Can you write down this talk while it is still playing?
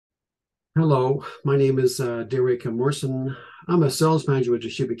Hello, my name is Derek Morrison. I'm a sales manager with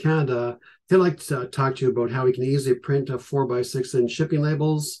Toshiba Canada. I'd like to talk to you about how we can easily print a 4 by 6 inch shipping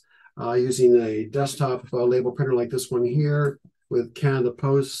labels using a desktop label printer like this one here with Canada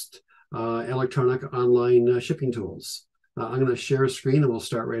Post electronic online shipping tools. I'm going to share a screen and we'll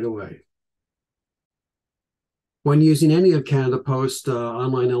start right away. When using any of Canada Post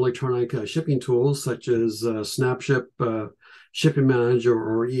online electronic shipping tools, such as Snapship, Shipping Manager,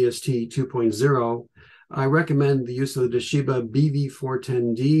 or EST 2.0, I recommend the use of the Toshiba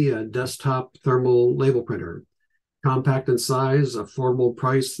BV410D desktop thermal label printer. Compact in size, affordable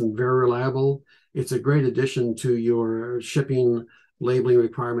price, and very reliable. It's a great addition to your shipping labeling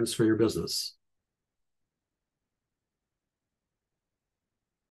requirements for your business.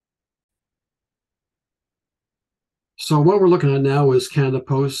 So what we're looking at now is Canada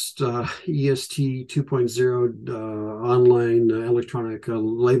Post EST 2.0 online electronic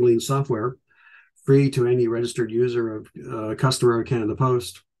labeling software, free to any registered user of customer of Canada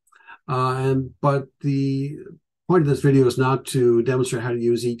Post. But the point of this video is not to demonstrate how to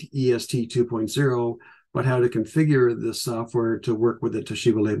use EST 2.0, but how to configure this software to work with the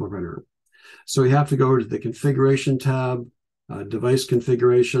Toshiba label printer. So we have to go to the configuration tab, device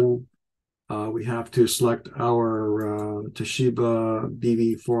configuration. We have to select our Toshiba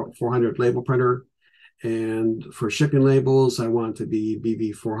BV400 label printer. And for shipping labels, I want it to be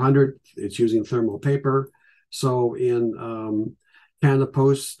BV400. It's using thermal paper. So in Canada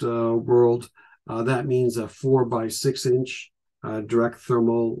Post world, that means a 4 by 6 inch direct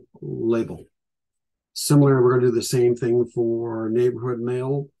thermal label. Similar, we're going to do the same thing for neighborhood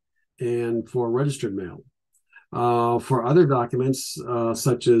mail and for registered mail. For other documents,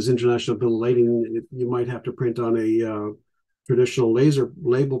 such as international bill of lading, you might have to print on a traditional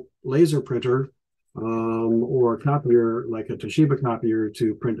laser printer or a copier like a Toshiba copier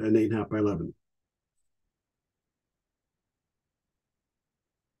to print an 8.5 by 11.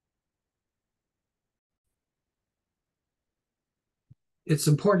 It's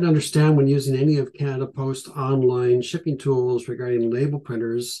important to understand when using any of Canada Post online shipping tools regarding label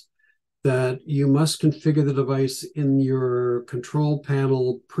printers that you must configure the device in your control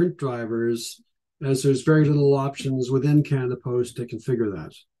panel print drivers, as there's very little options within Canada Post to configure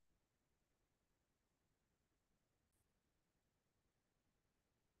that.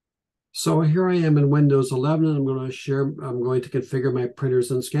 So here I am in Windows 11, and I'm going to configure my printers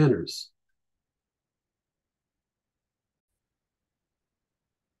and scanners.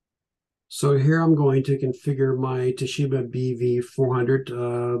 So here I'm going to configure my Toshiba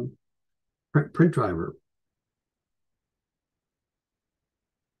BV400 print driver.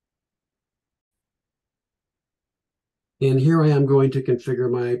 And here I am going to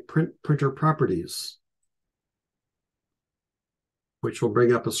configure my printer properties, which will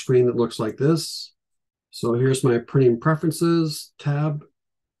bring up a screen that looks like this. So here's my printing preferences tab.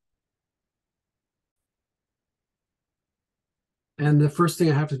 And the first thing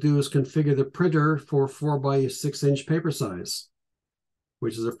I have to do is configure the printer for 4 by 6 inch paper size,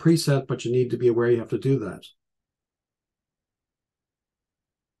 which is a preset, but you need to be aware you have to do that.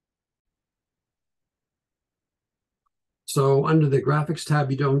 So under the graphics tab,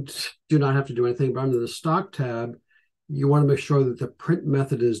 you do not have to do anything, but under the stock tab, you want to make sure that the print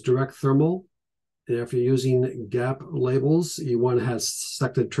method is direct thermal. And if you're using gap labels, you want to have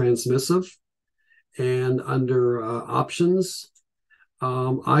selected transmissive. And under options,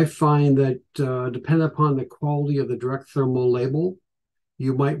 I find that depending upon the quality of the direct thermal label,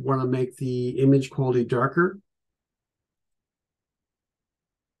 you might want to make the image quality darker.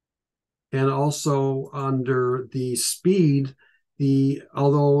 And also under the speed,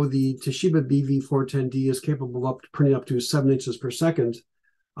 although the Toshiba BV410D is capable of printing up to 7 inches per second,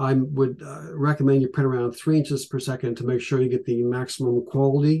 I would recommend you print around 3 inches per second to make sure you get the maximum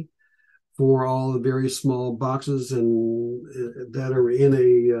quality for all the very small boxes and that are in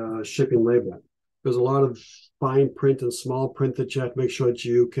a shipping label. There's a lot of fine print and small print that you have to make sure that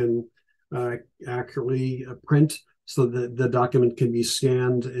you can accurately print so that the document can be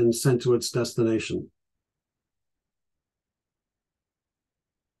scanned and sent to its destination.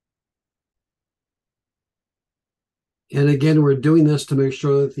 And again, we're doing this to make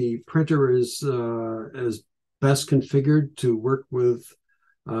sure that the printer is as best configured to work with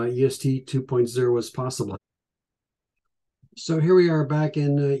EST 2.0 as possible. So here we are back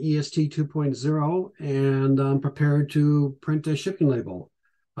in EST 2.0, and I'm prepared to print a shipping label.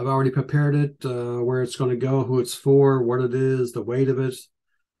 I've already prepared it, where it's going to go, who it's for, what it is, the weight of it,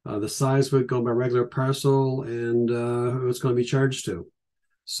 the size would go by regular parcel, and who it's going to be charged to.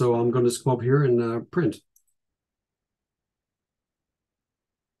 So I'm going to just go up here and print.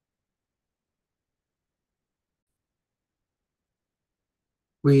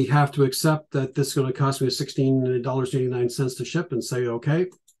 We have to accept that this is going to cost me $16.89 to ship and say, okay.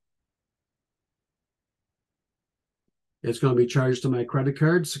 It's going to be charged to my credit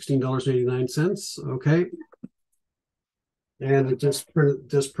card, $16.89. Okay. And it just printed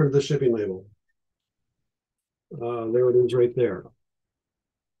the shipping label. There it is right there.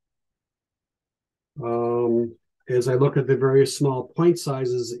 As I look at the various small point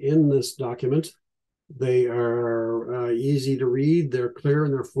sizes in this document, they are easy to read, they're clear,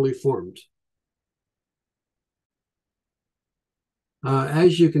 and they're fully formed.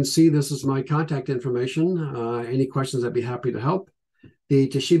 As you can see, this is my contact information. Any questions, I'd be happy to help. The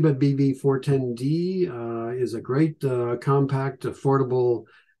Toshiba BV410D is a great, compact, affordable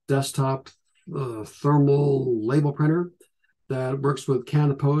desktop thermal label printer that works with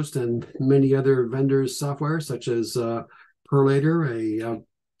Canada Post and many other vendors' software, such as Perlator, a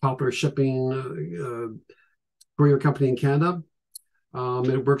popular shipping courier company in Canada.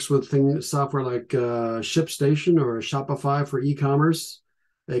 It works with software like ShipStation or Shopify for e-commerce.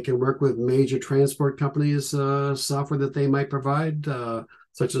 They can work with major transport companies' software that they might provide,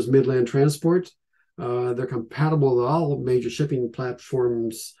 such as Midland Transport. They're compatible with all major shipping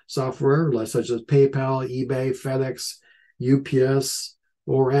platforms software, such as PayPal, eBay, FedEx, UPS,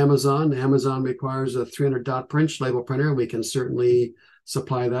 or Amazon. Amazon requires a 300 dot print label printer. We can certainly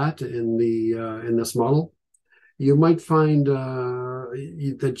supply that in this model. You might find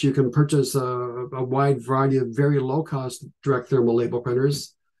that you can purchase a wide variety of very low-cost direct thermal label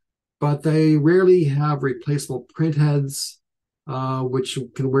printers, but they rarely have replaceable print heads, which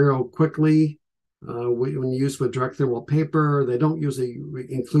can wear out quickly when used with direct thermal paper. They don't usually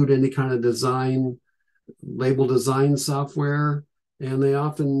include any kind of label design software, and they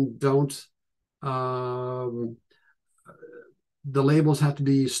often don't. The labels have to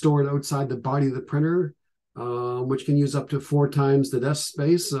be stored outside the body of the printer, which can use up to 4 times the desk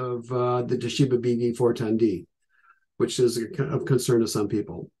space of the Toshiba BV410D, which is of concern to some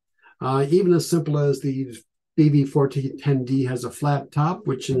people. Even as simple as the BV410D has a flat top,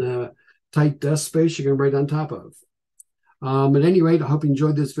 which in a tight desk space you can write on top of. At any rate, I hope you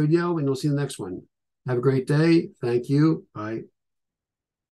enjoyed this video, and we'll see you in the next one. Have a great day. Thank you. Bye.